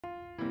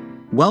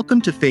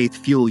Welcome to Faith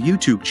Fuel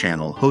YouTube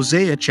channel.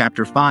 Hosea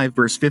chapter 5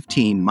 verse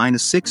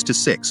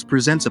 15-6-6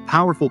 presents a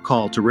powerful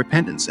call to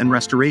repentance and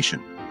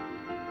restoration.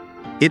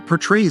 It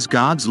portrays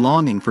God's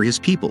longing for his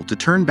people to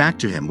turn back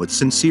to him with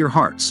sincere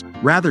hearts,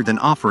 rather than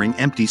offering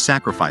empty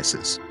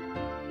sacrifices.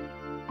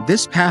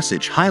 This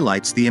passage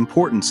highlights the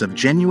importance of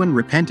genuine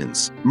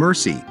repentance,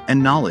 mercy,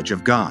 and knowledge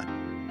of God.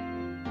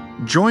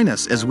 Join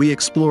us as we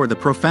explore the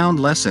profound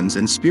lessons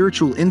and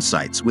spiritual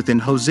insights within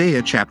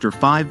Hosea chapter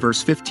 5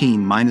 verse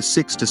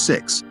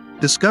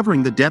 15-6-6,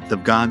 discovering the depth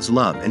of God's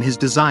love and his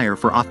desire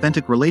for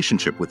authentic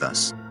relationship with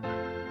us.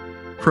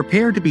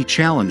 Prepare to be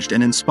challenged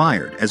and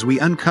inspired as we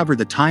uncover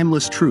the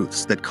timeless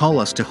truths that call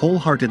us to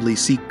wholeheartedly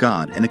seek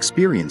God and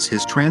experience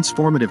his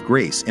transformative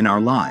grace in our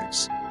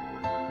lives.